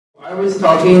I was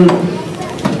talking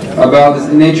about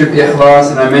the nature of ikhlas,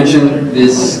 and I mentioned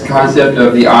this concept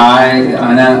of the I,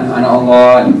 ana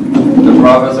Allah, and the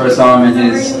Prophet ﷺ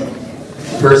and his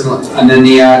personal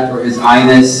ananiyat, or his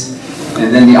I-ness,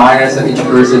 and then the I-ness of each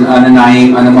person, ana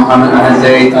Naeem, ana Muhammad, ana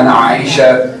Zayd, ana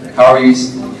Aisha, however you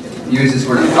use this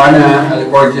word, ana,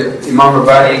 according to Imam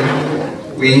Rabbani,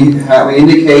 we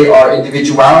indicate our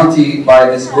individuality by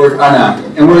this word ana,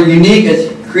 and we're unique as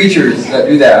creatures that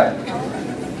do that.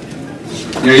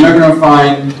 You're not going to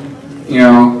find,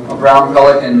 a brown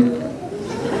pelican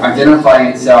identifying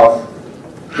itself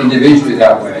individually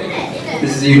that way.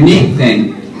 This is a unique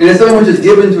thing. And it's something which is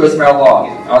given to us by Allah.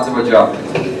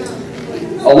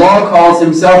 Allah calls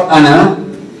himself Ana,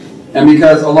 and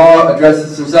because Allah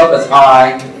addresses himself as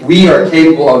I, we are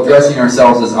capable of addressing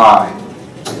ourselves as I.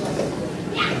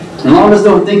 And a lot of us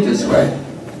don't think this way.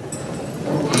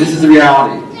 This is the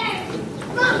reality.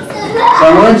 So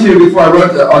I'm going to, before I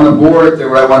wrote on the board there,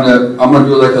 I'm going to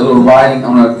do like a little writing.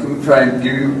 I'm going to try and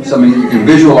give you something you can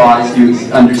visualize, you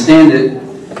understand it.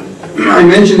 I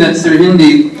mentioned that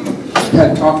Sirhindi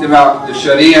had talked about the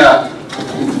Sharia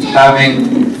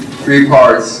having 3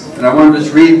 parts. And I want to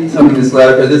just read something in this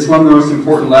letter, because it's one of the most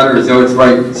important letters, though it's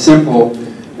very simple.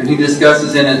 And he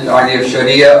discusses in it the idea of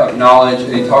Sharia, of knowledge,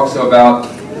 and he talks about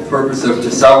the purpose of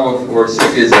tasawwuf, or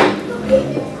Sikhism.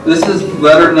 This is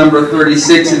letter number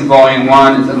 36 in volume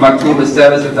 1. It's Maktubat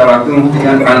status of Tarakun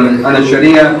an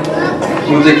Sharia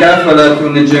متكافلة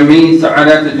لجميع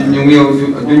سعادات الدنيوية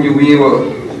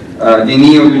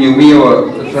ودينية ودنيوية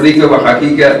وطريقة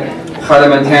وحقيقة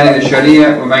خدمتان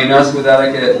للشريعة وما يناسب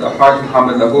ذلك الحاج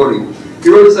محمد Lahori. He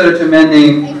wrote this letter to a man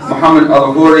named Muhammad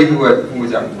al-Lahori who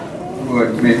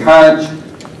had made Hajj,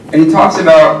 and he talks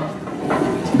about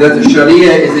that the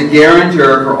Sharia is a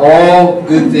guarantor for all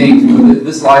good things for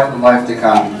this life and the life to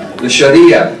come. The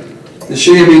Sharia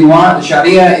being what? The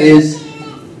Sharia is,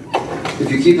 if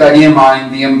you keep that in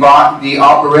mind, the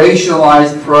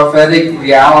operationalized prophetic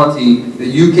reality that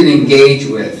you can engage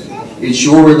with. It's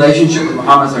your relationship with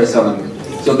Muhammad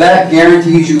ﷺ. So that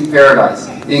guarantees you paradise.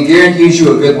 It guarantees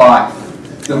you a good life.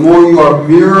 The more you are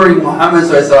mirroring Muhammad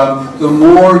ﷺ, the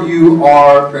more you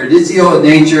are paradisial in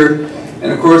nature.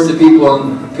 And of course the people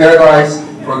in paradise,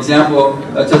 for example,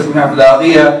 in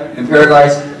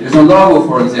paradise there's no love,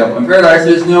 for example. In paradise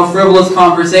there's no frivolous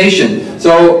conversation.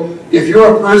 So if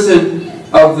you're a person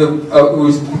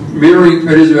who's mirroring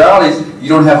paradisialities, you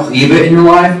don't have ghiba in your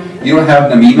life, you don't have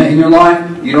namima in your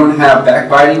life, you don't have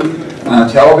backbiting,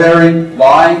 tale-bearing,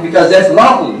 lying, because that's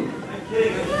lahu.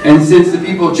 And since the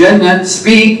people of Jannah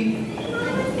speak,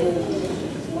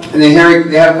 and they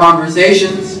have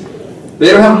conversations,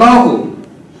 they don't have lahu.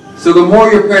 So the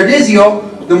more you're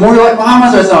paradisial, the more you're like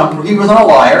Muhammad ﷺ. He was not a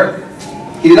liar.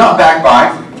 He did not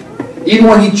backbite. Even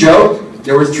when he joked,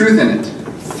 there was truth in it.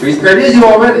 So he's paradisial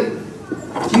already.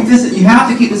 You have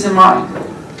to keep this in mind.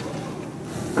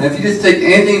 And if you just take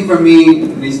anything from me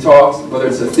in these talks, whether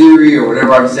it's a theory or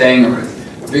whatever I'm saying, or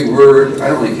it's a big word, I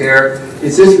don't really care.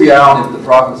 It's this reality of the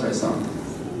Prophet ﷺ.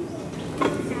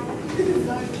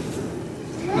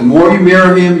 The more you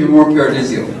mirror him, you're more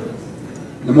paradisial.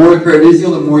 The more you're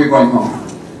paradisial, the more you're going home.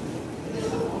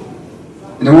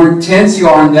 And the more intense you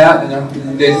are in that,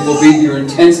 then will be your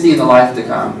intensity in the life to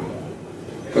come.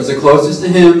 Because the closest to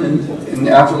him in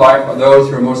the afterlife are those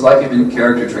who are most like him in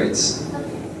character traits.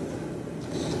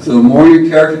 So the more your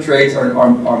character traits are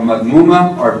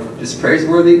madmuma, are just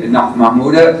praiseworthy, and not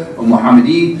mahmuda or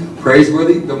muhammadi,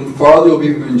 praiseworthy, the farther you'll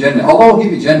be from Jannah. Allah will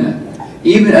give you Jannah.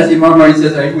 Even as Imam Rani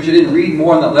says, I wish I didn't read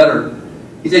more in that letter.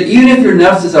 He said, even if your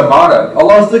nafs is amara,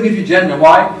 Allah still gives you Jannah.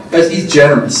 Why? Because He's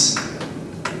generous.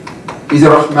 He's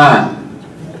a Rahman.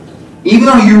 Even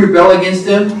though you rebel against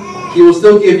Him, He will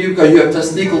still give you, because you have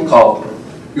tasdeeq al-qalb.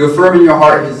 You affirm in your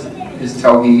heart His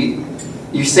tawheed.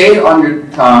 You say it on your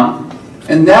tongue,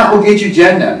 and that will get you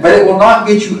Jannah. But it will not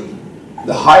get you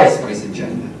the highest place in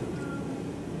Jannah.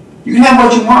 You can have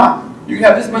what you want. You can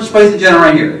have this much space in Jannah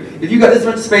right here. If you got this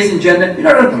much space in Jannah, you're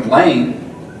not going to complain.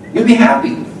 You'll be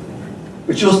happy.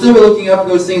 But you'll still be looking up at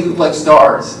those things that look like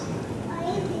stars.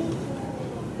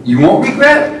 You won't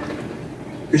regret it,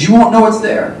 because you won't know it's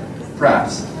there,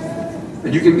 perhaps.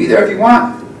 But you can be there if you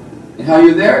want. And how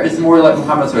you're there is the more you're like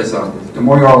Muhammad ﷺ, the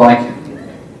more you are like him.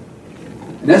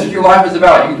 And that's what your life is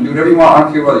about. You can do whatever you want. I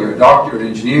don't care whether you're a doctor, an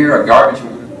engineer, a garbage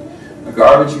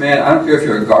man. I don't care if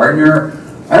you're a gardener.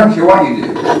 I don't care what you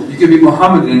do. You can be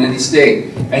Muhammad in any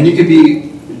state. And you can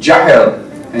be Jahil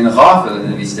and Ghafil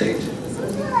in any state.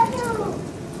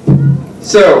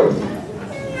 So,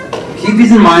 keep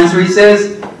these in mind. So he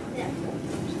says,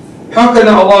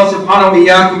 حكنا الله سبحانه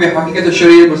وإياكم بحقيقة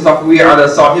الشريعة المستقوية على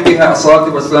صاحبها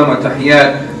الصلاة والسلام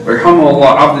والتحيات ويرحمه الله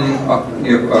عبد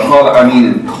قال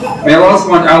آمين. May Allah subhanahu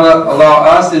wa ta'ala allow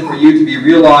us and for you to be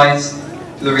realized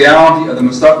to the reality of the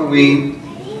Mustaqwi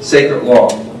sacred law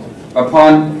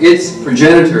upon its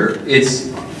progenitor, its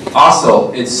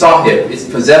asl, its sahib, its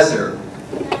possessor.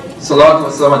 Salatu wa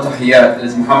salam tahiyyat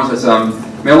is Muhammad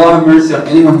sallallahu. May Allah have mercy on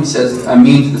anyone who says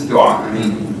Ameen to this dua.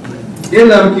 Ameen.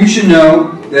 Ilam, you should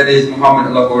know, that is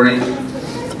Muhammad al-Lahori,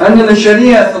 and the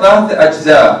Sharia ثلاث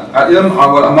أجزاء العلم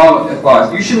والعمل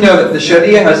والإخلاص. You should know that the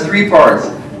Sharia has three parts: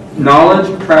 knowledge,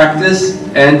 practice,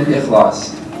 and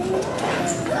ikhlas.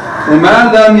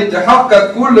 وما لم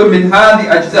يتحقق كل من هذه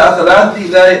أجزاء ثلاث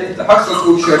لا تتحقق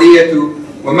شريعة،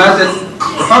 وما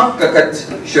تحققت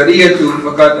شريعة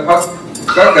فقد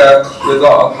تحقق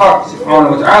رضا الحق سبحانه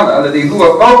وتعالى الذي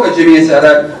هو فوق جميع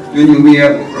سائرات دنيوية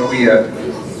وأخروية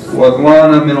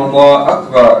وضوانا من الله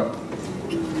أكبر.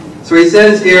 So he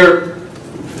says here,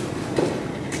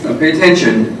 now pay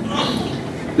attention,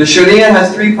 the Sharia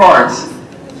has three parts: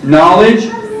 knowledge,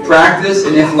 practice,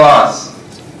 and ikhlas.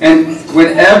 And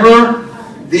whenever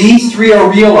these three are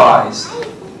realized,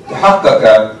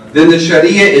 then the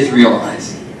Sharia is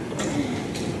realized.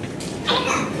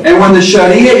 And when the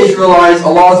Sharia is realized,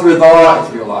 Allah's Ridha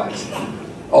is realized.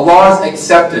 Allah's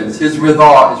acceptance, His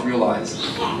Ridha is realized.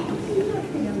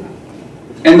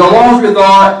 And Allah's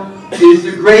Ridha is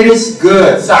the greatest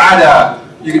good, sa'ada,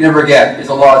 you can ever get, is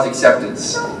Allah's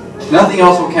acceptance. Nothing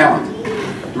else will count.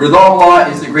 Ridha Allah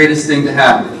is the greatest thing to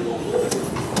have.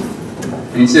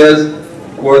 And he says,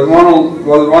 وَرِضْوَانُ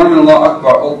مِنَ اللَّهِ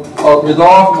أَكْبَرُ.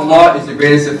 Ridha from Allah is the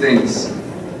greatest of things.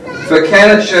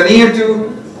 فَكَانَتْ شَرِيعَةُ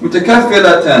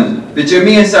متكفلة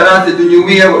بجميع السعادات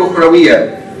الدنيوية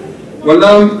والأخروية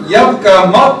ولم يبقى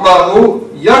مطلب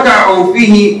يقع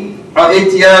فيه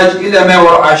الاحتياج إلى ما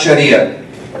وراء الشريعة.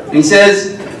 He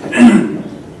says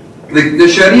the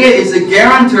Sharia is the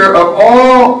guarantor of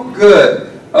all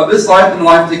good of this life and the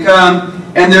life to come,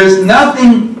 and there's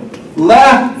nothing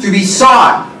left to be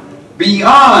sought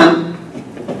beyond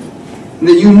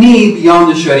that you need beyond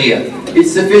the Sharia.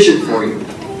 It's sufficient for you.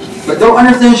 But don't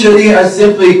understand Sharia as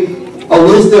simply a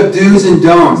list of do's and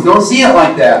don'ts. Don't see it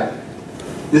like that.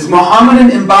 This Muhammadan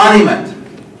embodiment,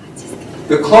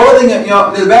 the clothing,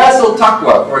 libas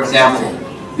al-taqwa, for example.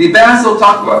 Libas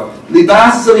al-taqwa.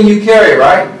 Libas is something you carry,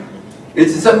 right?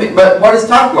 It's something. But what is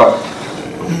taqwa?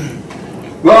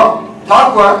 Well,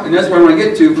 taqwa, and that's what I want to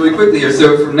get to really quickly here.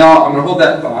 So from now, I'm going to hold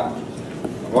that thought.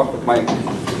 I'll walk with my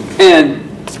hand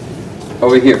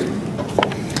over here.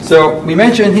 So he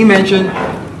mentioned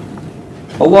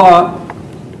Allah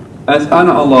as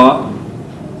Ana Allah,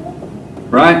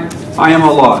 right? I am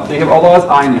Allah. So you have Allah's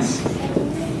I-ness.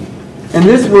 And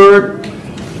this word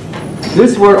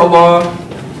Allah,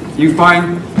 you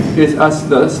find is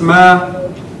the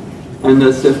Asma and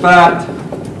the Sifat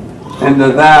and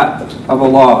the That of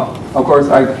Allah. Of course,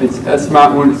 it's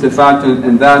Asma'un, Sifatun,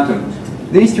 and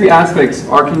Thatun. These three aspects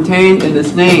are contained in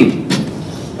this name.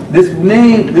 This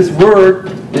name, this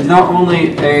word, is not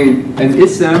only an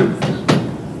ism,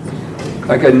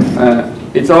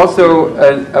 it's also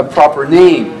a proper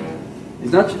name.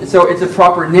 It's a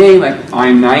proper name, like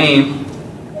I'm Naeem.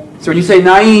 So when you say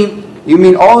Naeem, you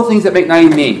mean all the things that make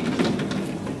Naeem me.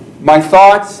 My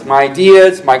thoughts, my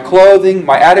ideas, my clothing,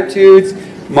 my attitudes,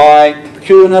 my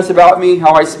peculiarness about me,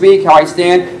 how I speak, how I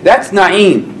stand. That's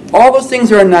Naeem. All those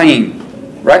things are Naeem,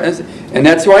 right? And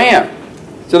that's who I am.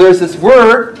 So there's this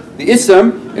word, the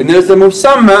ism, and there's the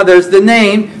musamma, there's the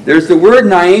name, there's the word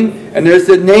Naeem, and there's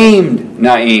the named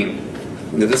Naeem.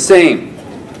 And they're the same.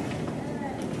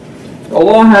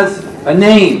 Allah has a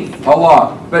name,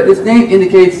 Allah, but His name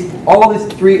indicates all these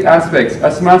three aspects: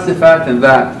 Asma, Sifat, and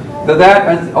That. The That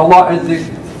as Allah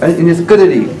in His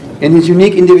goodity, in His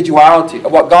unique individuality,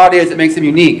 of what God is that makes Him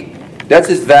unique. That's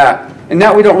His That, and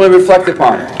that we don't really reflect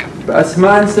upon. But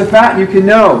Asma and Sifat, you can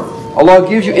know. Allah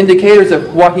gives you indicators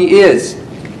of what He is.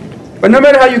 But no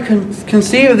matter how you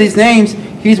conceive of these names,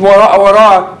 He's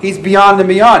wara, He's beyond and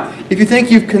beyond. If you think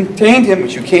you've contained Him,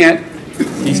 which you can't,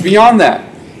 He's beyond that.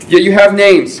 Yet you have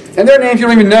names. And there are names you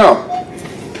don't even know.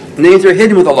 Names are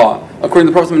hidden with Allah. According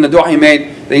to the Prophet in the dua he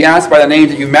made, that he asked by the names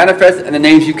that you manifest and the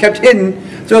names you kept hidden.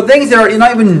 So things that are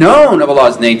not even known of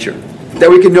Allah's nature, that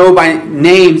we can know by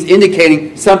names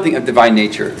indicating something of divine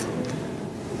nature.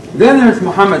 Then there's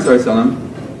Muhammad sallallahu alaihi wasallam.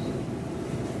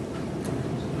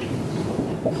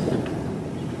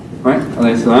 Right?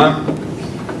 Alayhi salam.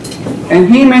 And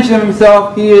he mentioned of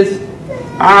himself, he is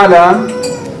Alam,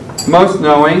 most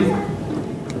knowing,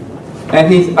 and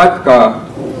he's Atqa.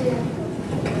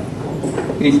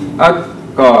 He's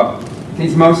Atqa.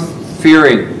 He's most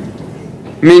fearing.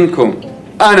 Minkum.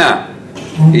 Ana,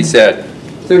 he said.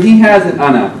 So he has an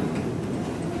Ana.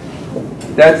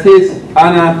 That's his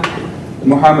Ana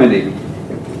Muhammadi.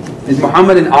 His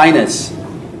Muhammadan Inus.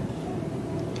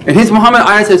 And his Muhammadan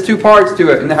Inus has two parts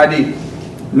to it in the hadith.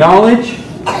 Knowledge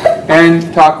and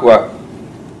taqwa.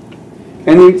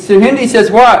 And the Sirhindi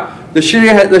says what? The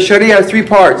Sharia has three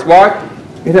parts. What?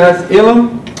 It has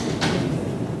ilm.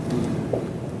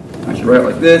 I should write it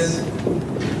like this.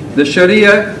 The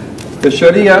Sharia,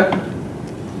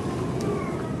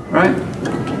 right?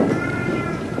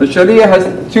 The Sharia has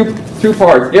two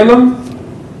parts. Ilm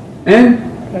and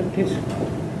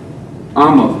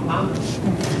amal.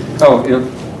 Oh, ilm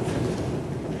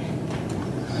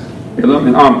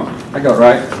and amal. I got it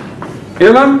right.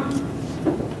 Ilm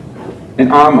and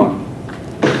amal.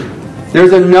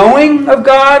 There's a knowing of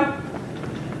God,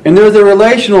 and there's a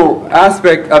relational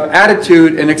aspect of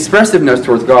attitude and expressiveness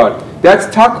towards God. That's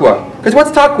taqwa. Because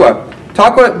what's taqwa?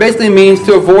 Taqwa basically means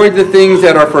to avoid the things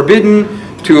that are forbidden,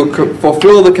 to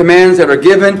fulfill the commands that are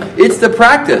given. It's the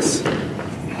practice.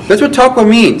 That's what taqwa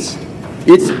means.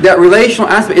 It's that relational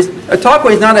aspect.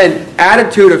 Taqwa is not an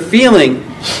attitude of feeling.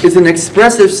 It's an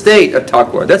expressive state of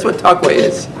taqwa. That's what taqwa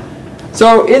is.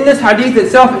 So in this hadith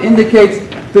itself, it indicates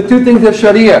the two things of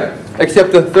Sharia,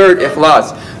 except the third,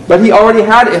 ikhlas. But he already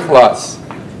had ikhlas.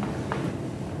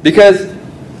 Because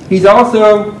he's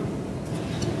also,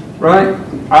 right,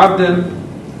 abdan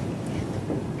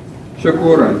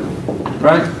shakuran,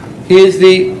 right? He is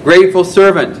the grateful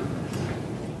servant.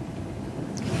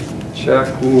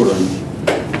 Shakuran.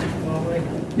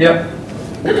 Yep.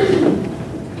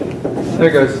 There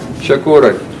it goes.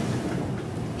 Shakuran.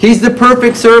 He's the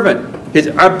perfect servant. His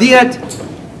abdiyat,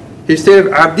 his state of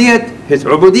abdiyat, his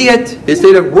ubudiyat, his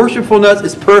state of worshipfulness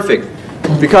is perfect.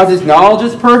 Because his knowledge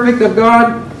is perfect of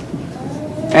God,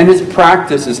 and his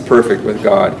practice is perfect with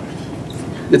God.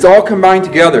 It's all combined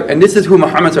together. And this is who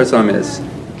Muhammad ﷺ is.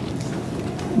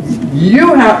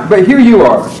 But here you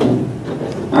are.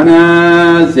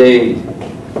 Ana Zayd.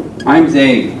 I'm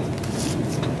Zayd.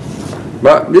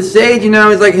 But this Zayd,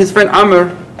 is like his friend Amr.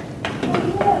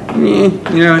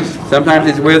 Sometimes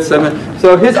he's with someone.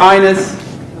 So his Inus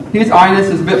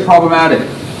is a bit problematic.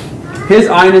 His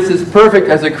Inus is perfect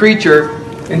as a creature,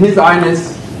 and his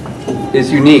Inus is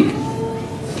unique.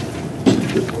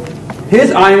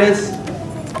 His Inus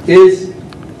is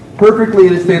perfectly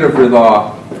in a state of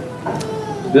rida.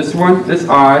 This one, this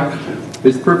eye,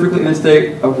 is perfectly in a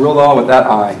state of rida with that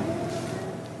eye.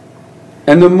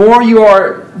 And the more you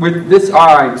are with this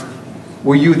eye,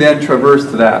 will you then traverse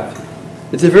to that.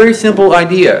 It's a very simple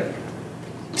idea.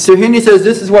 Sirhindi says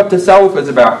this is what tasawwuf is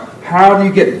about. How do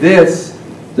you get this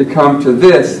to come to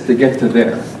this to get to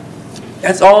there?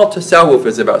 That's all tasawwuf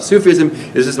is about. Sufism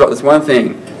is just about this one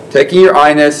thing. Taking your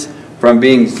Inus from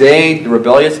being Zayd, the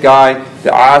rebellious guy,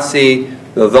 the Asi,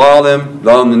 the Zalim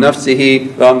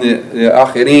nafsihi, Zalim the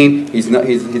Akhirin. He's a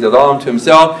Zalim to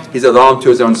himself, he's a Zalim to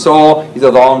his own soul, he's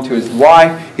a Zalim to his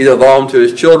wife, he's a Zalim to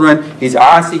his children, he's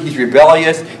Asi, he's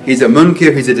rebellious, he's a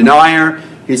Munkir, he's a denier,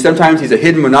 sometimes he's a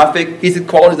hidden munafiq, he's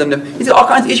all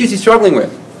kinds of issues he's struggling with.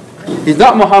 He's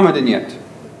not Muhammadan yet.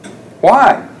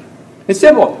 Why? It's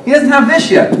simple. He doesn't have this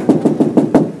yet.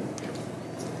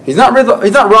 He's not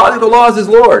radi with Allah as his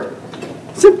Lord.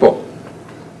 Simple.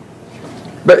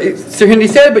 But Sirhindi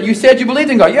said, but you said you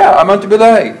believed in God. Yeah, amantu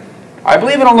billahi. I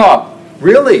believe in Allah.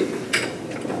 Really?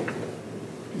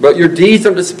 But your deeds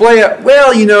don't display it.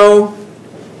 Well,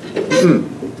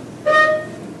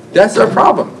 that's our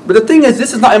problem. But the thing is,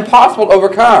 this is not impossible to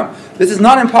overcome. This is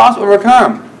not impossible to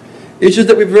overcome. It's just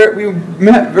that we've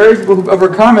met various people who've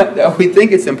overcome it that we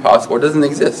think it's impossible. It doesn't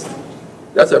exist.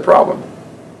 That's our problem.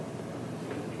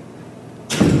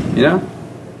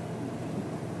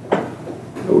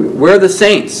 We're the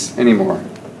saints anymore.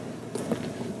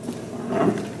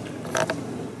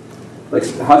 Like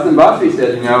Hassan Basri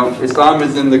said, Islam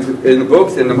is in the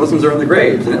books and the Muslims are in the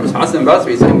graves. And it was Hassan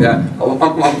Basri saying that a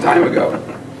long time ago.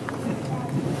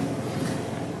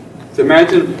 So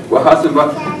imagine what Hassan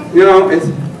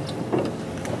Basri,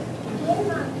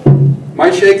 my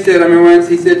sheikh said, once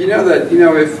he said, if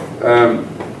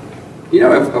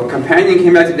a companion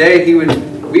came out today,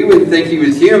 we wouldn't think he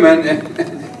was human,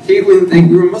 he wouldn't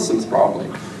think we were Muslims probably.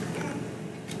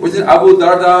 Wasn't Abu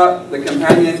Darda, the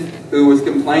companion who was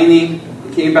complaining,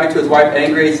 he came back to his wife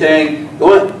angry, saying, the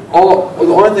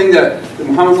only thing that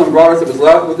Muhammad brought us that was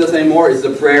left with us anymore is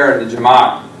the prayer and the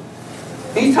jama'ah.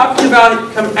 He's talking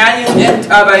about companions and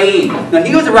tabaeen. Now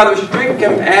he was a rather strict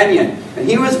companion, and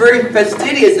he was very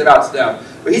fastidious about stuff.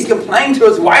 But he's complaining to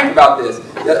his wife about this.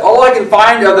 That all I can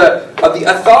find of the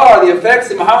athar, the effects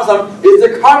of Muhammad is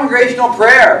the congregational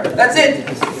prayer. That's it.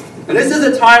 And this is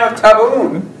a time of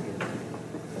taboon.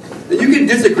 And you can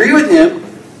disagree with him,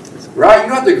 right? You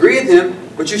don't have to agree with him,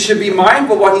 But you should be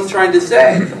mindful of what he's trying to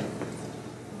say.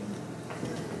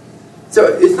 So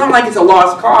it's not like it's a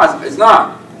lost cause. It's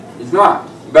not. It's not.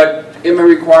 But it may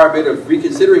require a bit of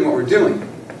reconsidering what we're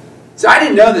doing. So I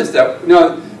didn't know this stuff.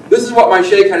 This is what my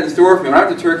sheikh had in store for me. When I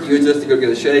went to Turkey, it was just to go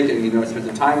get a sheikh and spend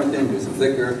some time with him, do some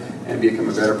zikr, and become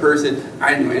a better person.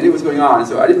 I didn't know anything was going on,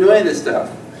 so I didn't know any of this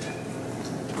stuff.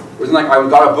 It wasn't like I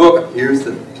got a book, here's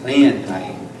the plan,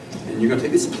 and you're going to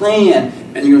take this plan,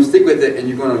 and you're going to stick with it, and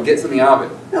you're going to get something out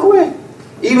of it. No way.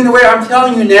 Even the way I'm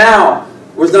telling you now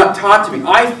was not taught to me.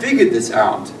 I figured this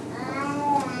out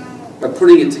by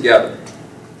putting it together.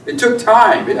 It took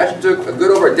time. It actually took a good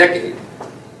over a decade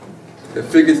to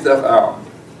figure stuff out.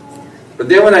 But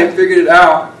then when I figured it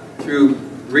out through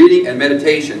reading and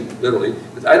meditation, literally,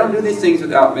 because I don't do these things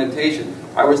without meditation.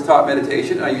 I was taught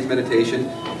meditation, and I use meditation,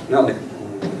 not like,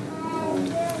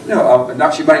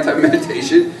 Naqshbandi type of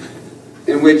meditation,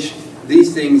 in which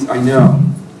these things I know.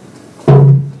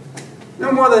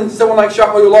 No more than someone like Shaykh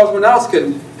Ahmad or someone else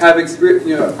can have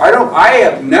experience. I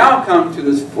have now come to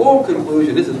this full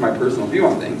conclusion. This is my personal view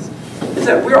on things. Is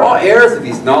that we're all heirs of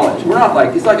these knowledge. We're not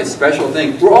like, it's like a special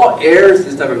thing. We're all heirs to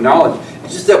this type of knowledge.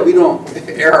 It's just that we don't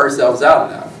air ourselves out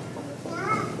enough.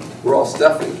 We're all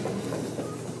stuffy.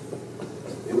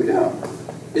 And we don't.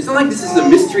 It's not like this is a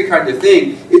mystery kind of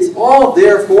thing. It's all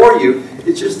there for you.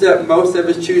 It's just that most of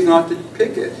us choose not to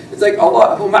pick it. It's like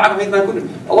Allah is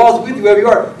with you wherever you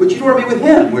are, but you don't want to be with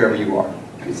Him wherever you are.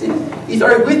 You see? He's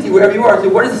already with you wherever you are. So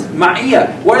what is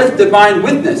ma'iyah? What is divine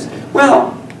witness?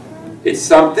 Well, it's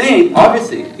something,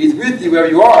 obviously. He's with you wherever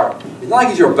you are. It's not like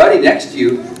He's your buddy next to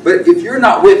you, but if you're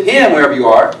not with Him wherever you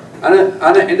are, I'm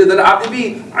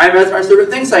as my servant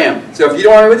thinks I am. So if you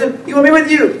don't want to be with Him, He will be with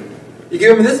you. You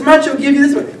give Him this much, He'll give you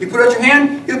this much. You put out your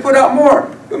hand, He'll put out more.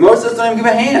 But most of us don't even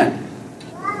give a hand.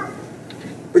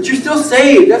 But you're still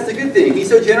saved. That's the good thing. He's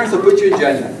so generous, He'll put you in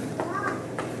Jannah.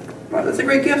 Well, that's a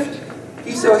great gift.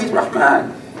 He's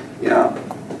Rahman.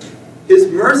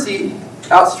 His mercy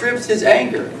outstrips His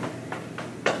anger.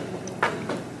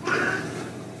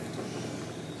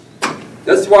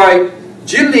 That's why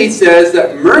Jilli says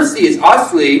that mercy is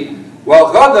asli,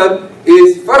 while ghadab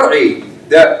is far'i.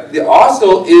 That the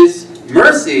asl is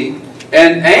mercy,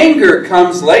 and anger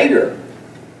comes later.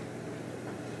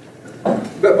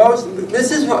 But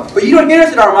you don't get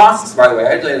us in our mosques, by the way.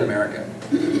 I tell you in America,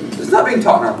 it's not being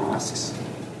taught in our mosques.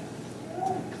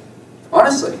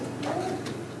 Honestly,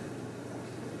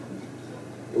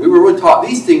 if we were really taught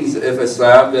these things of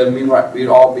Islam, then we'd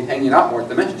all be hanging out more at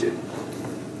the masjid.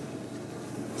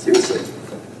 Seriously.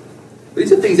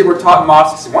 These are things that were taught in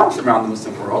mosques once around the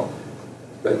Muslim world.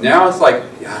 But now it's like,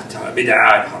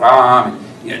 bid'ah, haram,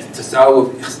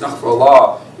 tasawwuf,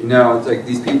 astaghfirullah. It's like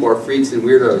these people are freaks and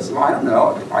weirdos. Well, I don't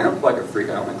know. I don't feel like a freak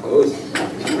out of my clothes. I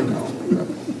don't know.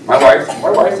 My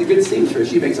wife's a good seamstress.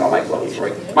 She makes all my clothes for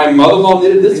me. My mother-in-law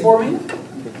knitted this for me.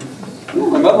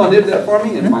 My mother-in-law knitted that for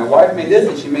me, and my wife made this,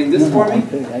 and she made this for me.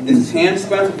 This is hand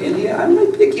spun from India. I'm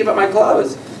really picky about my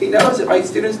clothes. He knows it. My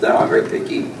students know I'm very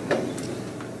picky.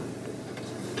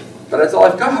 But that's all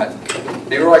I've got.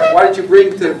 They were like, "Why did you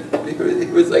bring to?" He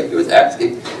was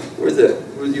asking,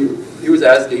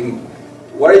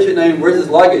 "What is your name? Where's his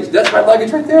luggage?" That's my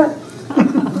luggage right there.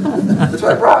 That's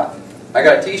what I brought. I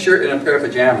got a T-shirt and a pair of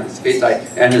pajamas in case I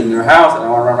end in their house and I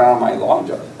want to run around in my long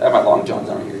john. I have my long johns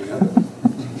on here,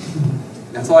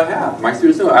 That's all I have. My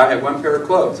students know I have one pair of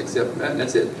clothes, except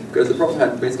that's it. Because the Prophet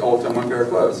had basically all the time one pair of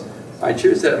clothes. I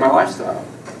choose that in my lifestyle.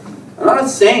 I'm not a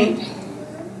saint,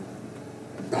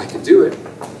 but I can do it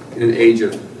in an age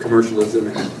of commercialism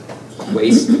and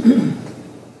waste.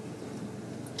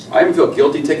 I even feel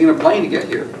guilty taking a plane to get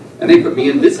here. And they put me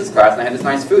in business class and I had this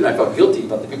nice food and I felt guilty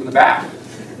about the people in the back.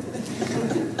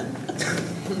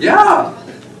 Yeah.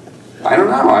 I don't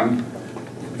know.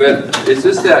 But it's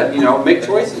just that, make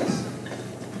choices.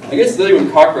 I guess living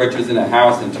with cockroaches in a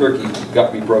house in Turkey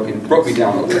broke me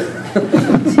down a little bit.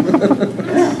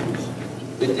 Yeah.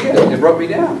 It did. It broke me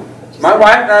down. My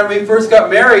wife and I, when we first got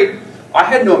married, I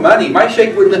had no money. My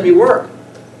sheikh wouldn't let me work.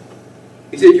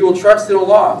 He said, "You will trust in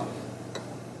Allah."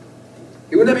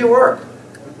 He wouldn't let me work.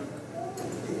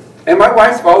 And my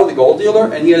wife's father was a gold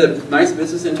dealer, and he had a nice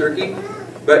business in Turkey.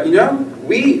 But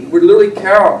we would literally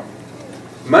count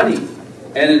money.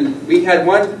 And we had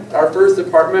our first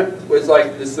apartment was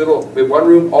like this little, one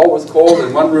room, all was cold,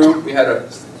 and one room we had a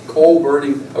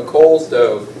coal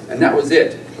stove, and that was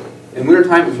it. In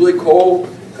wintertime it was really cold,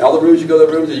 and all the rooms, you go to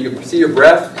the rooms and you could see your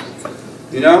breath,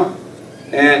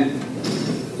 And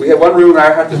we had one room where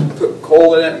I had to put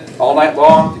coal in it all night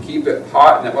long to keep it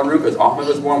hot in that one room because Ahmed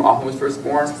was warm, Ahmed was first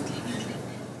born.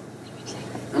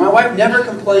 And my wife never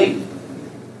complained.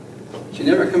 She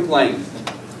never complained.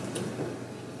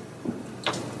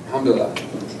 Alhamdulillah.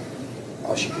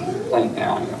 Oh, she's playing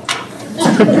now.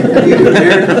 You've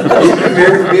been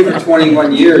married for me for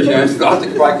 21 years, you know, it's not to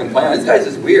complain. This guy's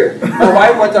just weird. My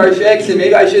wife went to our Shaykh, said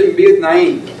maybe I shouldn't be with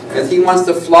Naeem because he wants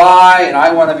to fly and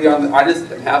I want to be on I just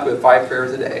am happy with 5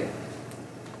 prayers a day.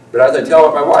 But as I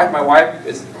tell my wife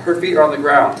her feet are on the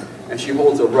ground and she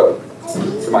holds a rope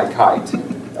to my kite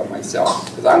of myself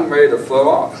because I'm ready to flow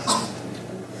off.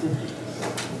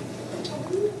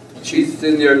 She's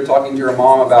sitting there talking to her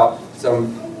mom about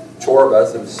some chorba,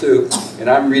 some soup, and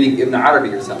I'm reading Ibn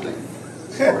Arabi or something,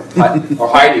 or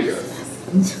Heidegger.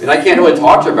 And I can't really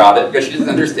talk to her about it because she doesn't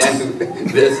understand who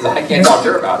this is. I can't talk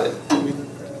to her about it.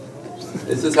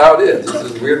 This is how it is. This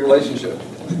is a weird relationship.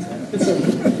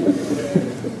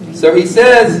 So he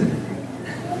says,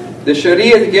 the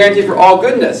Sharia is a guarantee for all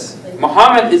goodness.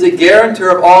 Muhammad is a guarantor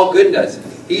of all goodness.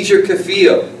 He's your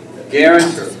kafil,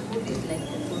 guarantor.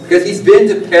 Because he's been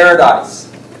to paradise.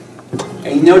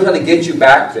 And he knows how to get you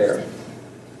back there.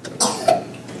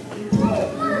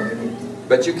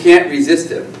 But you can't resist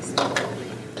him.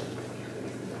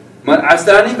 Man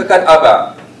asani fakat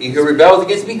aba. He who rebels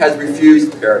against me has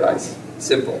refused paradise.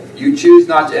 Simple. You choose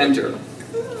not to enter.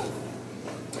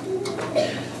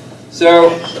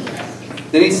 So,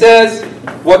 then he says,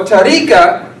 what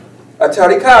tariqa, a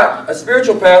tariqat, a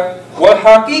spiritual path, what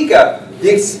haqiqa,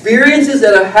 the experiences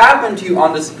that have happened to you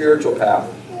on the spiritual path.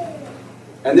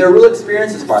 And they're real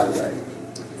experiences, by the way.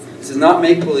 This is not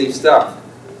make-believe stuff.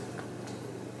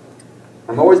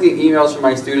 I'm always getting emails from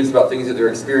my students about things that they're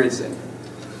experiencing.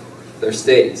 Their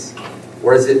states.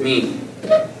 What does it mean?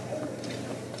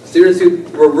 Students who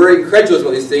were very incredulous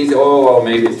about these things say, oh, well,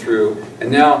 maybe it's true.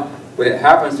 And now, when it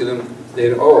happens to them, they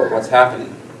go, oh, what's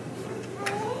happening?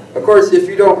 Of course, if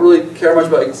you don't really care much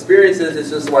about experiences, it's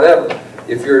just whatever.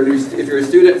 If you're a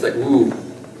student, it's like, ooh.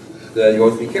 Then you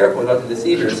always be careful not to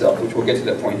deceive yourself, which we'll get to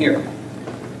that point here.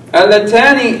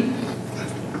 Allatani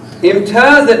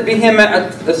imtazat bihima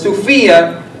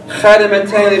as-sufiyya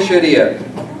khadamatan li-sharia.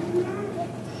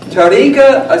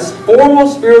 Tariqa, a formal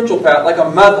spiritual path, like a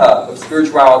madhab of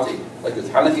spirituality, like this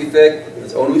Hanafi fiqh,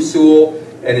 its own usul,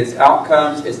 and its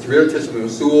outcomes, its derivatives from the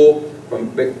usul.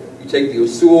 You take the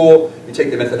usul, you take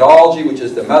the methodology, which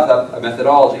is the madhab,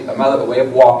 a way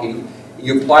of walking.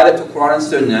 You apply that to Quran and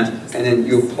Sunnah, and then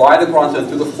you apply the Quran and Sunnah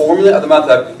through the formula of the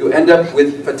madhab, you end up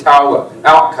with fatawa,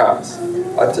 outcomes.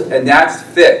 And that's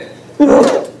fiqh.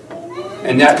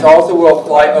 And that also will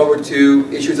apply over to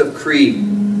issues of creed.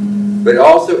 But it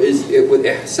also is with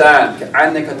ihsan,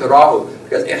 كَأَنَّكَ تَرَاهُ.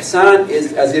 Because ihsan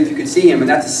is as if you could see him, and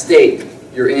that's a state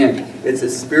you're in. It's a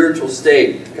spiritual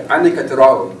state. كَأَنَّكَ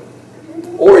تَرَاهُ.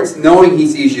 Or it's knowing he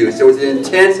sees you. So it's an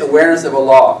intense awareness of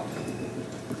Allah.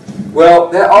 Well,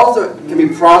 that also can be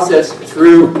processed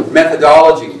through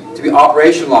methodology, to be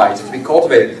operationalized, to be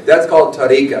cultivated. That's called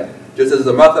tariqah. Just as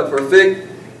a method for fiqh,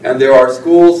 and there are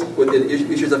schools within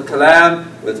issues of kalam,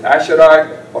 with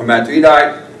Asharite or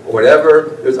Maturidite or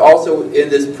whatever. There's also in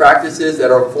this practices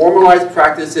that are formalized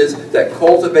practices that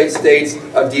cultivate states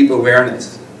of deep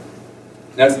awareness.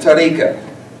 That's tariqah.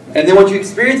 And then what you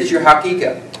experience is your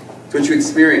haqiqah. It's what you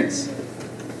experience.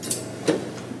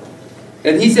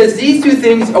 And he says these two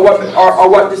things are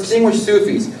what distinguish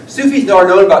Sufis. Sufis are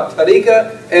known about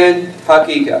tariqah and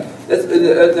haqiqah.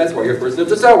 That's why you're first of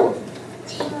tasawwuf.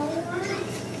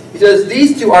 He says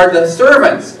these two are the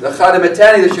servants, the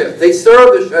khadimatani, they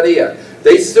serve the sharia.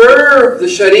 They serve the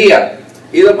sharia.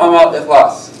 Ilam amal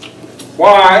ikhlas.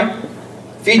 Why?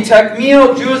 Fi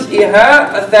takmil juz'iha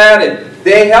athalith.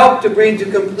 They help to bring to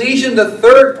completion the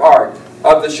third part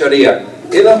of the sharia.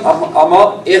 Ilam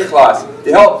amal ikhlas.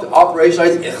 They help to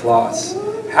operationalize ikhlas.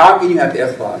 How can you have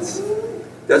ikhlas?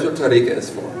 That's what tariqah is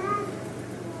for.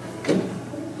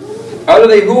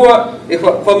 الذي هو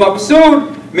فمقصود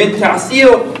من تحصيل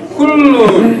كل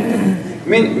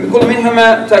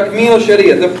منهما تكميل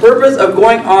الشريعة. The purpose of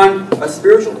going on a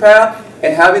spiritual path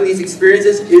and having these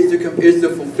experiences is to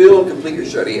fulfill and complete your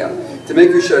sharia, to make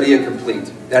your sharia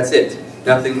complete. That's it,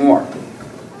 nothing more.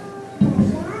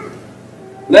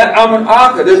 La amr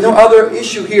akhar. There's no other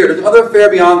issue here. There's no other affair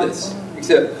beyond this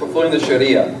except fulfilling the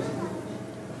sharia.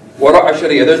 Wara'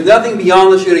 sharia. There's nothing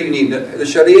beyond the sharia you need. The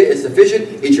sharia is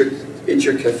sufficient. It's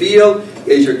your kafil,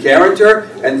 it's your guarantor,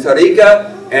 and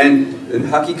tariqah and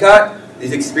haqiqat.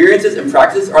 These experiences and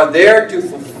practices are there to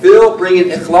fulfill, bring in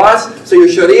ikhlas, so your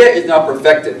sharia is now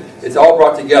perfected. It's all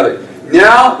brought together.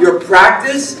 Now your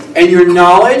practice and your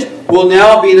knowledge will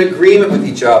now be in agreement with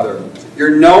each other.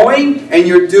 Your knowing and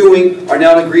your doing are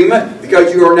now in agreement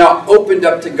because you are now opened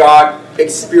up to God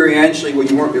experientially where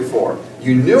you weren't before.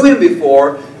 You knew Him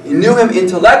before. You knew Him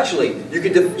intellectually. You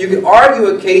could argue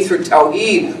a case for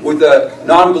Tawheed with a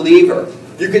non-believer.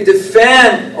 You could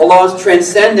defend Allah's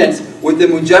transcendence with the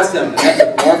mujassim and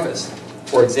anthropomorphist,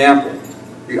 for example.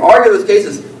 You argue those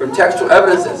cases from textual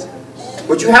evidences,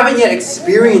 but you haven't yet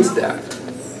experienced that.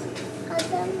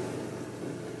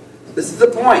 This is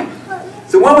the point.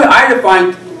 So one way I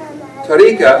define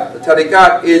tariqah, the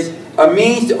tariqat, is a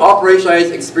means to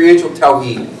operationalize experiential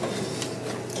tawheed.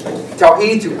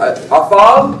 Tawheed to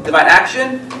afal, divine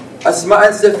action, asma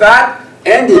and sifat,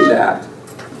 end in that.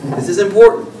 This is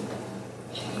important.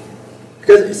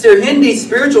 Because Sirhindi's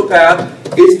spiritual path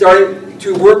is starting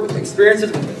to work with experiences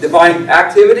of divine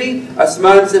activity,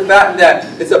 asma and sifat, and that.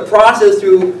 It's a process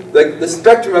through the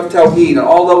spectrum of tawheed, on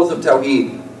all levels of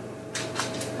tawheed.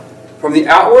 From the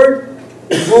outward,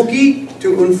 ufuki,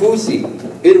 to unfusi,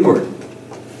 inward.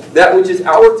 That which is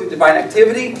outward through divine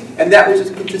activity, and that which is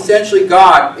quintessentially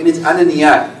God in His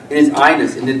ananiyat, in His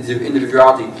I-ness, in His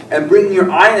individuality, and bringing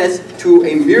your I-ness to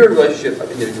a mirror relationship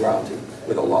of individuality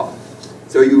with Allah.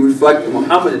 So you reflect the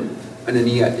Muhammadan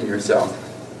ananiyat in yourself,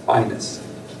 I-ness,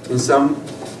 in some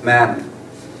manner.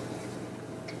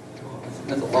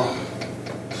 That's a lot.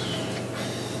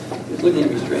 He's looking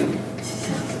at me strange.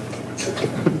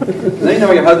 Now you know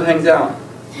why your husband hangs out.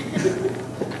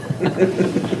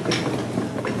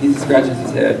 He scratches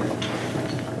his head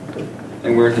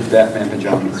and wears his Batman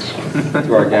pajamas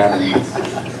to our gatherings.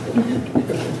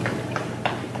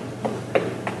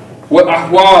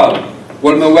 والأحوال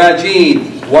والمواجيد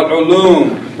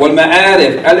والعلوم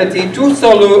والمعارف التي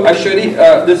توصل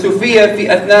للصوفية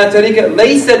في أثناء الطريقة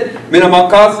ليست من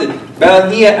المقاصد بل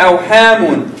هي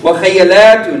أوهام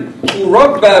وخيالات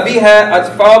تربى بها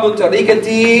أطفال الطريقة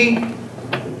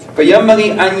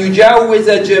فينبغي أن يجاوز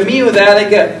جميع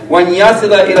ذلك وأن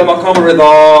يصل إلى مقام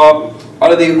الرضا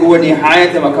الذي هو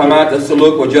نهاية مقامات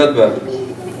السلوك والجذب.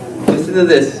 Listen to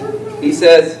this. He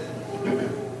says,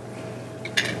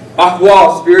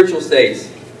 ahwal, spiritual states,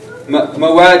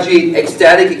 mawajid,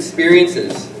 ecstatic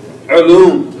experiences,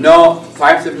 ulum,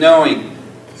 types of knowing,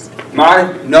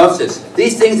 ma'arif, gnosis,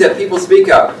 these things that people speak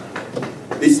of,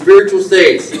 these spiritual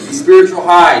states, these spiritual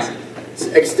highs.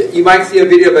 You might see a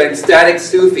video of an ecstatic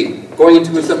Sufi going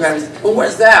into some kind of, well,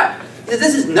 what's that? He says,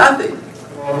 this is nothing.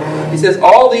 He says,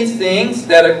 all these things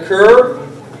that occur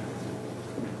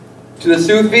to the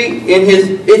Sufi in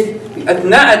his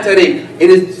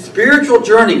spiritual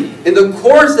journey, in the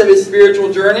course of his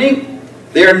spiritual journey,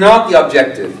 they are not the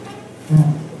objective.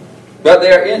 But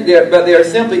they are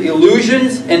simply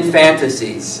illusions and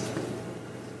fantasies.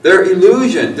 They're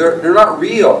illusion. They're not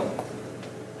real.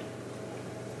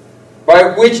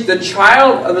 By which the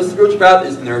child of the spiritual path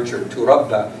is nurtured.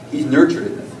 Turabba. He's nurtured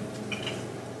in it.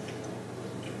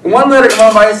 In one letter,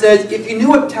 Imam says, if you knew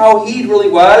what Tawheed really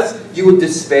was, you would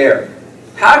despair.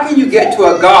 How can you get to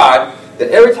a God that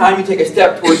every time you take a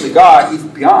step towards the God, He's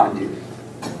beyond you?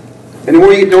 And the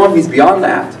more you know Him, He's beyond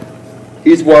that.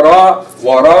 He's wara,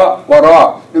 wara,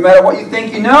 wara. No matter what you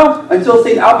think you know, until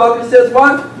Sayyid Abu Bakr says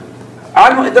what?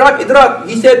 Idrak.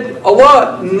 He said,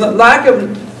 Allah, lack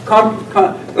of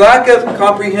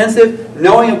comprehensive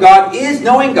knowing of God is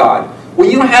knowing God. When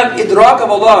you don't have idrak of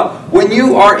Allah, when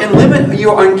you are you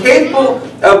are incapable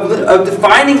of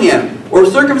defining Him or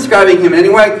circumscribing Him in any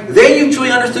way, then you truly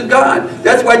understood God.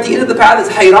 That's why at the end of the path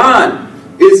is hayran,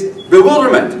 is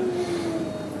bewilderment.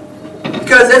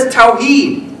 Because that's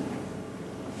Tawheed.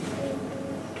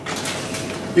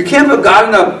 You can't put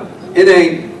God in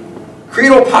a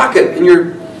creedal pocket and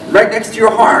you're right next to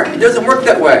your heart. It doesn't work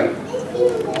that way.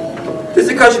 Just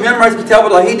because you memorize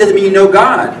Kitab al-Tawheed doesn't mean you know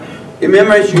God. You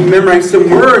memorize some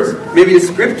words, maybe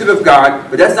descriptive of God,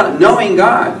 but that's not knowing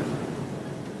God.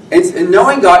 And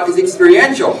knowing God is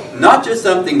experiential, not just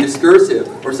something discursive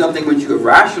or something which you have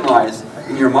rationalized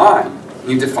in your mind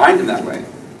and you've defined in that way.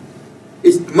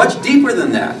 It's much deeper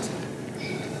than that.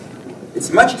 It's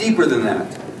much deeper than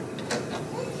that.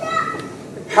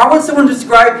 How would someone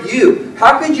describe you?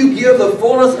 How could you give the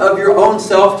fullness of your own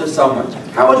self to someone?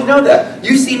 How would you know that?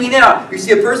 You see me now. You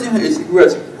see a person who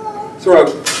has sort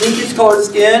of pinkish colored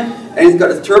skin, and he's got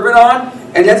his turban on,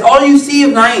 and that's all you see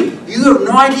of Naeem. You have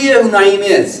no idea who Naeem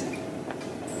is.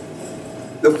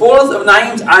 The fullness of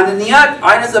Naeem's ananiyat,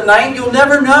 I-ness of Naeem, you'll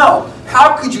never know.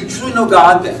 How could you truly know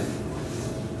God then?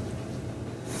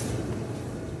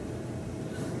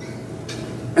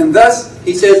 And thus,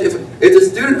 he says, if the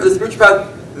student of the spiritual path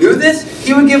knew this,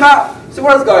 he would give up. So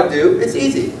what does God do? It's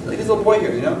easy. Like this little boy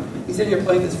here, you know? He's sitting here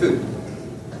playing this food.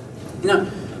 You know,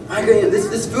 my God,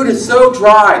 this food is so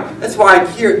dry. That's why I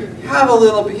have a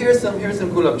little bit. Here's some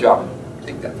gulab jamun.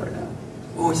 Take that right now.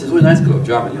 Oh, he says, really nice gulab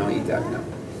jamun. You know, eat that, you know.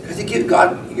 Because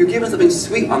you're given something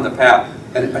sweet on the path,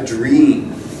 and a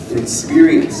dream, an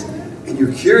experience, and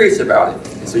you're curious about it.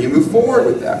 And so you move forward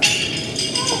with that.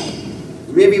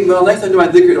 Maybe, well, next time I do my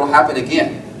dhikr, it'll happen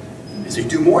again. And so you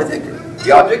do more dhikr.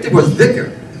 The objective was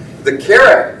dhikr. The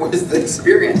carrot was the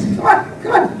experience. Come on,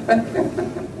 come on.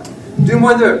 Do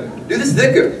more dhikr. Do this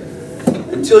dhikr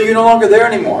until you're no longer there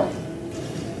anymore.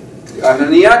 The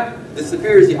ananiyat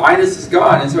disappears, the I-ness is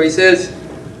gone. And so he says,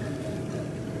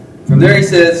 from there he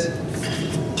says,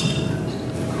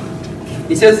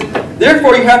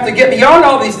 therefore you have to get beyond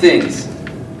all these things.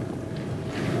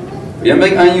 Until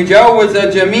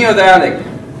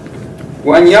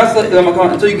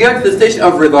you get to the station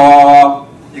of rida.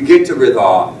 You get to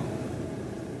rida.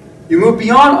 You move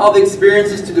beyond all the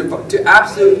experiences to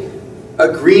absolute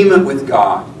agreement with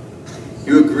God.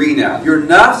 You agree now. Your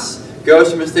nafs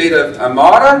goes from a state of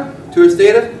amara to a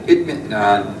state of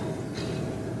itminan.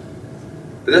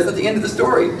 But that's not the end of the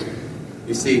story.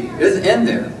 You see, it doesn't end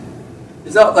there.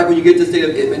 It's not like when you get to the state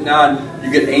of itminan,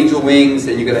 you get angel wings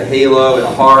and you get a halo and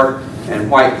a heart and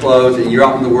white clothes and you're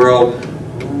out in the world.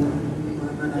 Oh,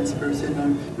 I'm a nice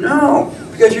person. No,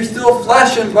 because you're still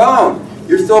flesh and bone.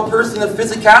 You're still a person of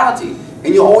physicality.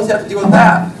 And you'll always have to deal with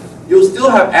that. You'll still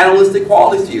have animalistic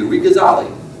qualities to you. Read Ghazali.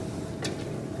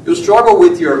 You'll struggle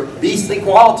with your beastly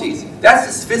qualities. That's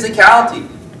just physicality.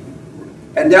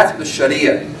 And that's what the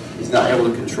Sharia is not able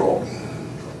to control.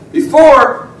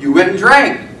 Before, you went and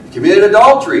drank. You committed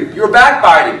adultery. You were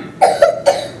backbiting.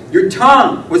 Your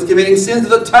tongue was committing sins of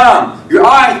the tongue. Your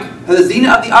eyes had the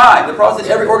zina of the eye. The Prophet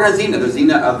said every organ has zina. There's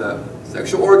zina of the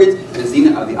sexual organs, the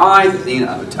zina of the eyes, the zina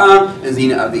of the tongue, the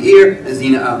zina of the ear, the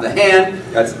zina of the hand.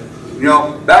 That's,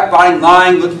 backbiting,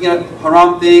 lying, looking at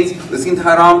haram things, listening to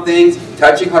haram things,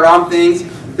 touching haram things.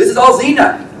 This is all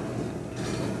zina.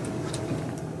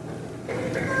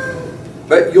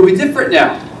 But you'll be different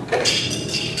now,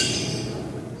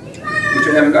 which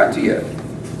I haven't gotten to yet.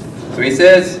 So he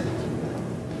says,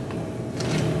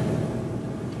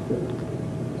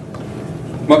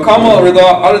 مقام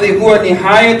الرضا الذي هو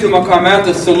نهاية مقامات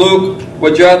السلوك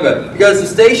والجذب. Because the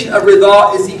station of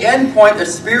rida is the end point of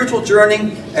spiritual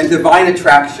journey and divine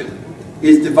attraction. It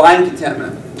is divine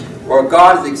contentment. Or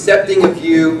God is accepting of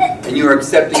you and you are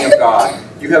accepting of God.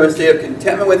 You have a state of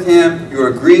contentment with Him, you are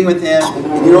agreeing with Him,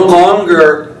 and you're no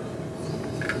longer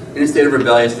in a state of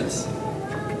rebelliousness.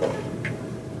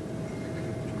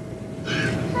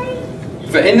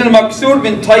 فإن المقصود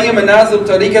من طي منازل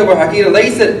الطريقة والحقيقة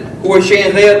ليس هو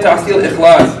شيء غير تحصيل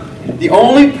الإخلاص. The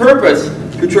only purpose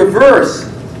to traverse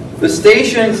the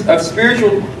stations of the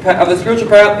spiritual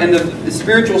path and the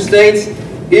spiritual states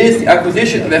is the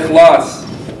acquisition of ikhlas,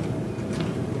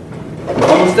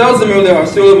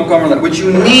 which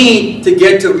you need to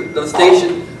get to the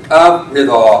station of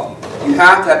rida. You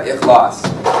have to have ikhlas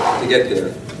to get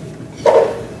there.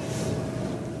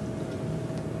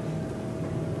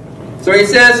 So he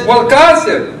says, "Well,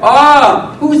 qasir."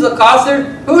 Who's the qasir?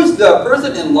 Who's the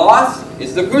person in loss?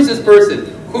 Who's this person?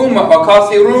 هم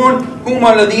القاصرون هم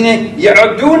الذين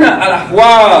يعدون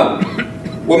الأحوال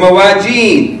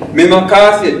ومواجين من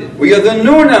مقاصد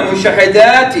ويظنون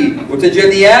مشاهدات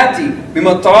وتجليات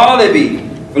بمطالب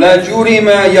فلا جرم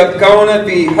يبقون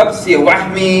في حبس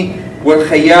وهم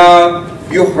والخيال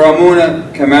يحرمون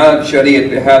كمال الشريعة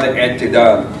بهذا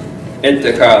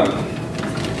الاعتقاد.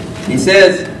 He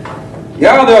says,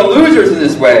 yeah, there are losers in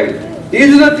this way.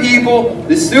 These are the people,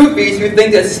 the Sufis, who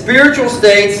think that spiritual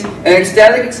states and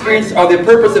ecstatic experiences are the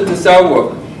purpose of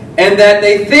tasawwuf, and that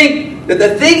they think that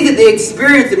the things that they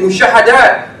experience in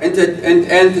mushahadat and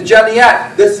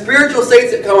tajaliyat, the spiritual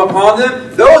states that come upon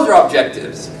them, those are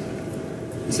objectives.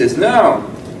 He says no.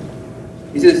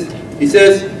 He says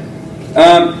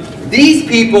these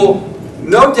people,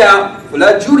 no doubt,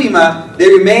 wala jurima, they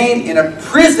remain in a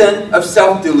prison of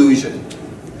self-delusion.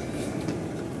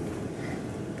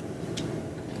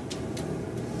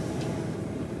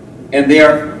 And they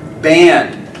are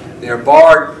banned, they are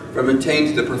barred from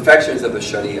attaining to the perfections of the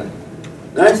Sharia.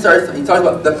 Then he talks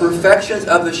about the perfections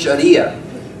of the Sharia.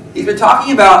 He's been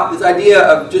talking about this idea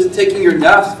of just taking your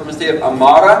nafs from a state of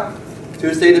amara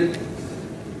to a state of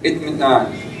itminan.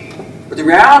 But the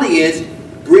reality is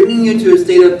bringing you to a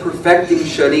state of perfecting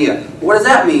Sharia. What does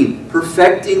that mean?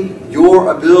 Perfecting your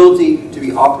ability to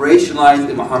be operationalized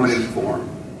in Muhammadan form.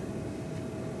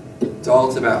 That's all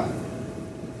it's about.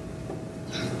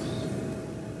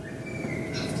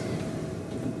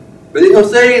 But then he'll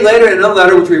say later in another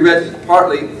letter, which we read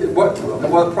partly, what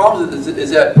the problem is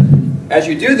that as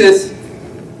you do this,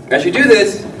 let's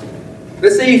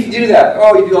say you do that.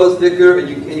 Oh, you do all this dhikr and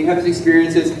you have these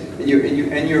experiences, and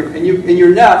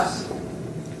your nafs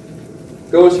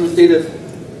goes from a state of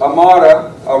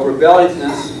amara, of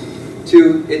rebelliousness,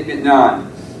 to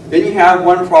itminan. Then you have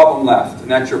one problem left,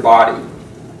 and that's your body.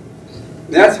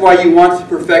 And that's why you want to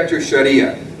perfect your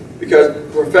Sharia. Because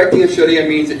perfecting a Sharia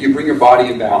means that you bring your body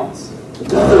in balance.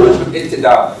 This is the religion of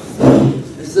ittida.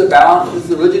 This is a balance. This is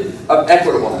the religion of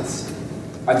equitableness.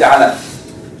 Adalah.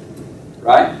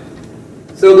 Right?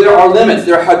 So there are limits.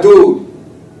 There are hadud.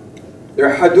 There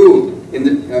are hadud.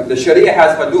 In the Sharia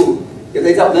has hadud. It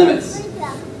lays out limits.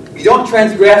 You don't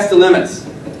transgress the limits.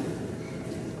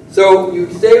 So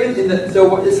you stay within the. So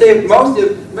what they say most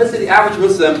of the average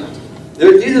Muslim,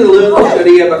 these are the limits of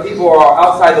Sharia, but people are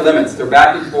outside the limits. They're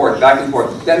back and forth, back and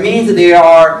forth. That means that they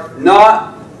are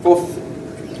not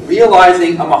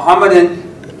realizing a Muhammadan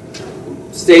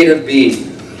state of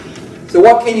being. So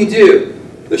what can you do?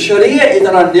 The Sharia is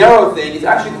not a narrow thing. It's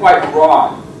actually quite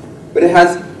broad, but it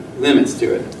has limits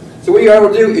to it. So what you are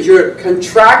able to do is you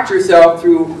contract yourself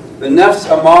through the nafs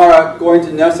amara going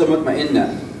to nafs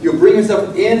al-mutma'inna. You bring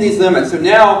yourself in these limits. So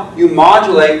now you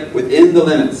modulate within the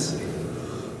limits.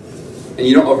 And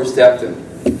you don't overstep them.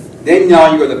 Then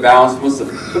now you are the balanced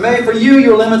Muslim. But maybe for you,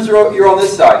 your limits are you're on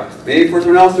this side. Maybe for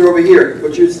someone else, they're over here.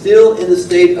 But you're still in the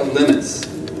state of limits.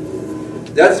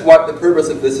 That's what the purpose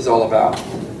of this is all about.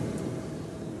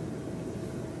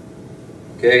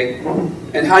 Okay?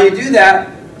 And how you do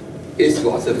that is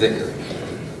lots of dhikr.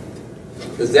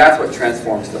 Because that's what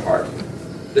transforms the heart.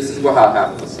 This is how it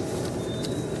happens.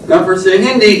 Now for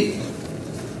Sirhindi,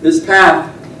 this path,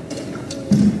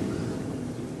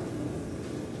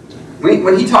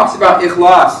 when he talks about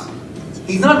ikhlas,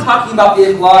 he's not talking about the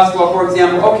ikhlas, well, for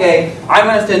example, okay, I'm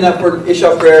going to stand up for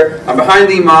Isha prayer, I'm behind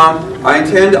the Imam, I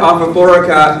intend to offer 4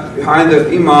 rakat behind the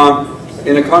Imam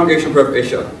in a congregational prayer for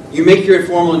Isha. You make your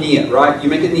informal niyat, right? You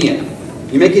make a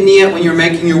niyat. You make a niyat when you're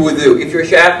making your wudu. If you're a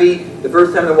Shafi, the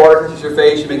first time the water touches your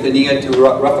face, you make the niyat to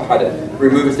rafa hadath,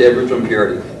 remove its original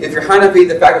impurity. If you're Hanafi,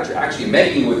 the fact that you're actually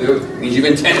making wudu means you've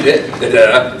intended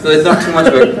it. So it's not too much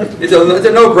of a, it's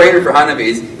a no-brainer for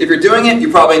Hanafis. If you're doing it,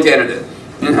 you probably intended it.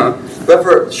 You know? But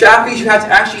for Shafis, you have to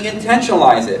actually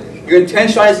intentionalize it. You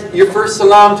intentionalize your first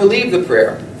salam to leave the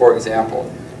prayer, for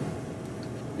example.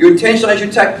 You intentionalize your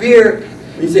takbir.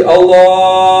 When you say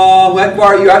Allahu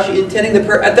Akbar, you're actually intending the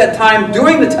prayer at that time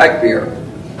doing the takbir.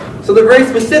 So they're very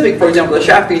specific. For example, the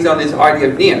Shafis on this idea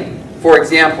of niyat, for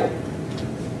example.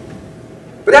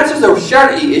 But that's just a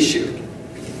shari'i issue.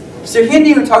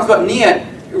 Sirhindi, who talks about niyat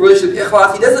in relation to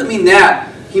ikhlas, he doesn't mean that.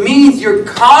 He means you're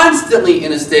constantly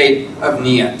in a state of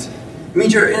niyat. It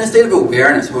means you're in a state of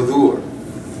awareness, hudur.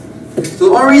 So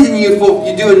the only reason you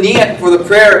do a niyat for the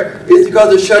prayer is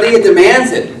because the Sharia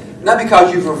demands it, not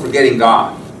because you were forgetting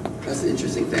God. That's the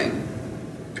interesting thing.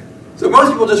 So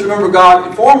most people just remember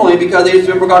God formally because they just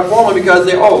remember God formally because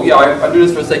they, oh yeah, I do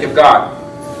this for the sake of God.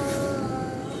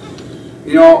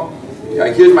 You know,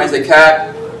 here's my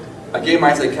zakat. I gave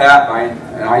my zakat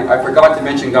and I forgot to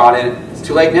mention God in it. It's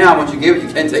too late now. Once you give it,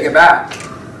 you can't take it back.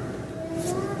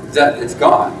 It's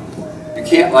gone. You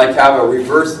can't like have a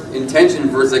reverse intention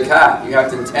for zakat. You have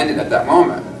to intend it at that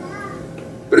moment.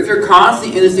 But if you're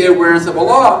constantly in a state of awareness of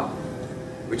Allah,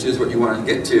 which is what you want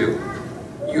to get to,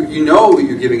 you know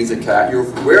you're giving zakat. You're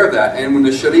aware of that. And when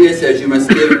the Sharia says you must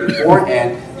give it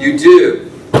beforehand, you do.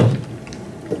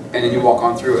 And then you walk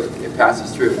on through it. It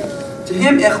passes through. To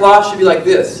him, ikhlas should be like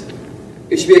this.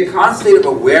 It should be a constant state of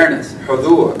awareness,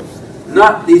 hudur,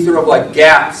 not these sort of like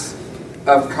gaps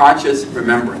of conscious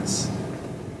remembrance.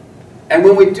 And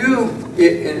when we do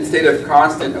it in a state of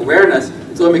constant awareness,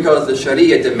 it's only because the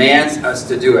Sharia demands us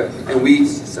to do it. And we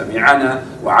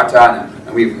sami'ana wa atana.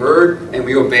 And we've heard, and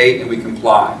we obey, and we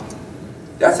comply.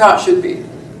 That's how it should be.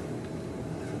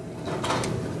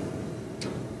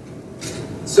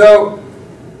 So,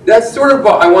 that's sort of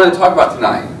what I want to talk about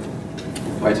tonight.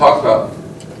 When I talk about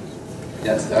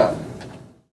that stuff.